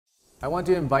I want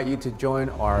to invite you to join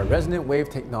our Resonant Wave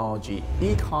Technology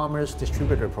e-commerce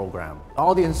distributor program.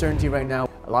 All the uncertainty right now,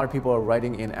 a lot of people are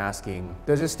writing in asking,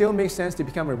 does it still make sense to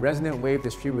become a Resonant Wave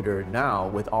distributor now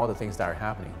with all the things that are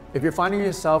happening? If you're finding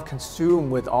yourself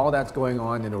consumed with all that's going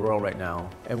on in the world right now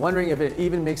and wondering if it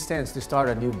even makes sense to start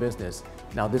a new business,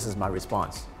 now this is my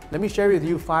response. Let me share with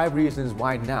you 5 reasons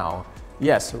why now,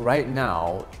 yes, right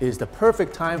now, is the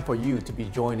perfect time for you to be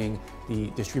joining the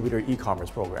distributor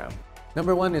e-commerce program.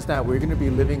 Number 1 is that we're going to be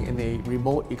living in a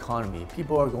remote economy.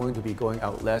 People are going to be going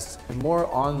out less and more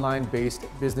online-based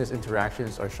business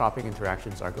interactions or shopping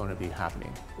interactions are going to be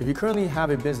happening. If you currently have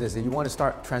a business and you want to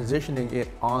start transitioning it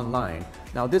online,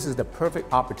 now this is the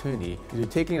perfect opportunity. You're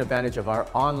taking advantage of our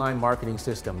online marketing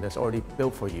system that's already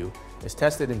built for you. It's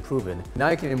tested and proven. Now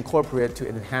you can incorporate it to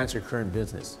enhance your current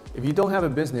business. If you don't have a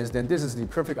business, then this is the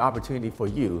perfect opportunity for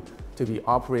you to be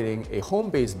operating a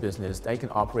home-based business that you can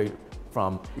operate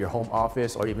from your home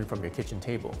office or even from your kitchen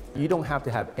table. You don't have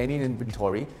to have any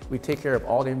inventory. We take care of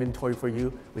all the inventory for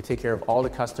you. We take care of all the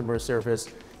customer service.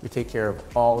 We take care of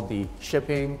all the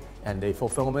shipping and the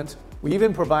fulfillment. We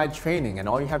even provide training, and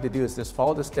all you have to do is just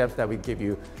follow the steps that we give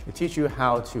you to teach you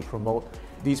how to promote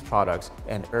these products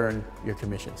and earn your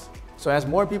commissions. So as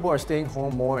more people are staying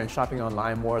home more and shopping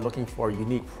online more, looking for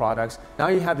unique products, now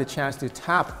you have the chance to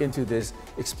tap into this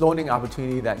exploding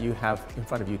opportunity that you have in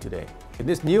front of you today. In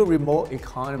this new remote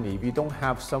economy, if you don't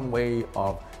have some way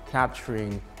of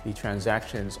capturing the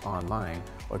transactions online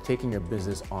or taking your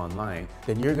business online,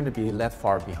 then you're going to be left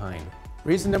far behind.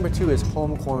 Reason number 2 is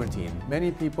home quarantine. Many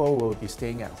people will be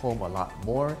staying at home a lot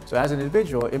more. So as an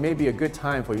individual, it may be a good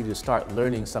time for you to start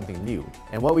learning something new.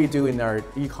 And what we do in our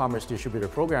e-commerce distributor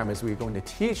program is we're going to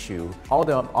teach you all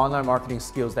the online marketing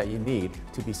skills that you need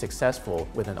to be successful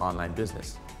with an online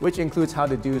business, which includes how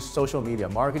to do social media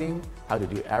marketing, how to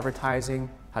do advertising,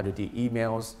 how to do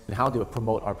emails, and how to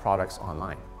promote our products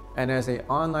online. And as an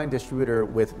online distributor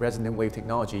with Resonant Wave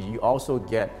technology, you also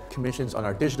get commissions on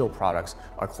our digital products,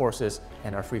 our courses,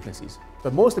 and our frequencies.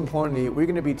 But most importantly, we're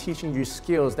going to be teaching you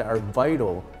skills that are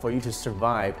vital for you to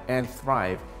survive and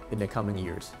thrive in the coming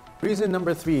years. Reason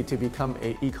number 3 to become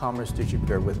an e-commerce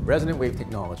distributor with Resonant Wave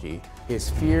technology is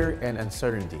fear and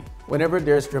uncertainty. Whenever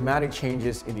there's dramatic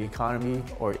changes in the economy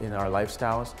or in our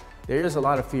lifestyles, there is a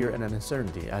lot of fear and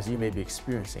uncertainty as you may be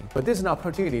experiencing. But this is an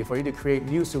opportunity for you to create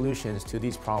new solutions to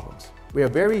these problems. We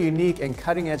have very unique and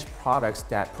cutting-edge products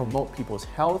that promote people's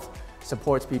health,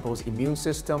 supports people's immune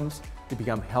systems to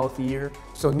become healthier.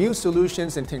 So new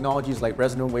solutions and technologies like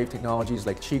Resonant Wave technologies,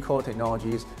 like Chico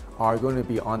technologies are going to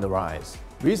be on the rise.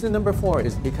 Reason number 4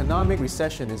 is economic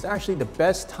recession is actually the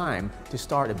best time to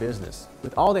start a business.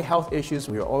 With all the health issues,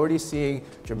 we are already seeing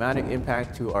dramatic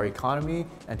impact to our economy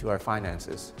and to our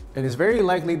finances. And it's very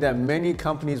likely that many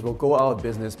companies will go out of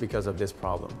business because of this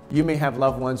problem. You may have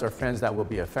loved ones or friends that will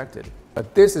be affected.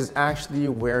 But this is actually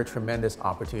where tremendous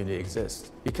opportunity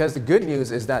exists. Because the good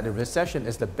news is that the recession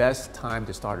is the best time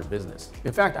to start a business.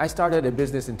 In fact, I started a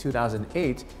business in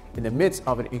 2008 in the midst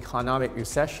of an economic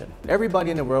recession. Everybody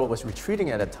in the world was retreating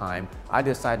at a time. I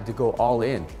decided to go all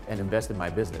in and invest in my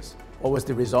business. What was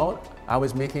the result? I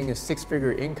was making a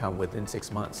 6-figure income within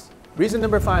 6 months. Reason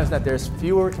number 5 is that there's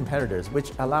fewer competitors,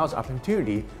 which allows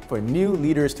opportunity for new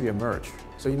leaders to emerge.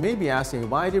 So you may be asking,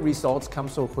 why do results come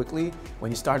so quickly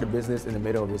when you start a business in the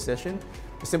middle of a recession?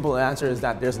 The simple answer is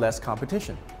that there's less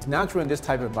competition. It's natural in this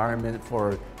type of environment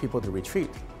for people to retreat.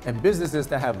 And businesses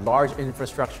that have large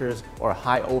infrastructures or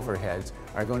high overheads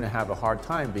are going to have a hard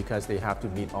time because they have to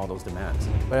meet all those demands.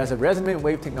 But as a Resonant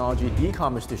Wave technology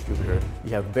e-commerce distributor,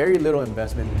 you have very little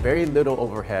investment, very little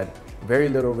overhead, very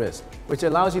little risk, which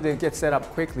allows you to get set up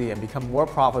quickly and become more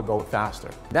profitable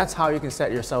faster. That's how you can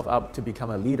set yourself up to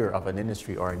become a leader of an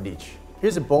industry or a niche.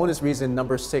 Here's a bonus reason,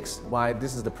 number 6, why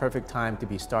this is the perfect time to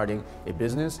be starting a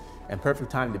business and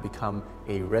perfect time to become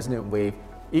a Resonant Wave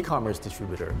e-commerce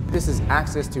distributor. This is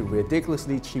access to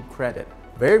ridiculously cheap credit.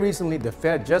 Very recently, the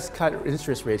Fed just cut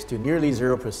interest rates to nearly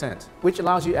 0%, which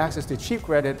allows you access to cheap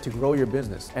credit to grow your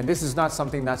business. And this is not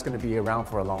something that's going to be around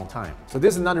for a long time. So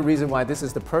this is another reason why this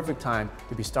is the perfect time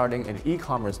to be starting an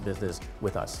e-commerce business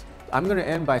with us. I'm going to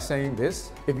end by saying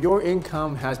this. If your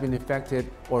income has been affected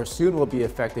or soon will be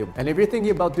affected, and if you're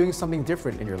thinking about doing something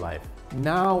different in your life,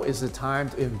 now is the time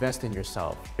to invest in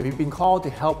yourself. If you've been called to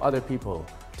help other people,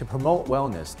 to promote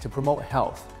wellness, to promote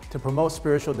health, to promote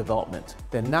spiritual development,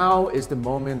 then now is the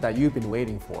moment that you've been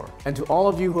waiting for. And to all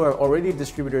of you who are already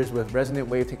distributors with Resonant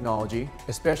Wave technology,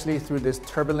 especially through this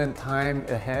turbulent time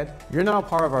ahead, you're now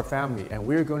part of our family and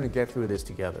we're going to get through this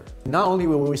together. Not only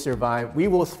will we survive, we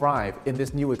will thrive in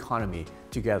this new economy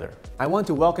together. I want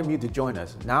to welcome you to join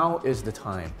us. Now is the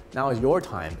time. Now is your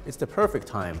time. It's the perfect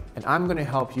time. And I'm going to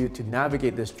help you to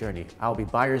navigate this journey. I'll be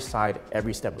by your side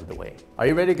every step of the way. Are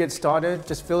you ready to get started?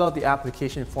 Just fill out the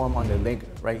application form on the link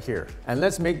right here. And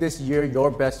let's make this year your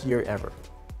best year ever.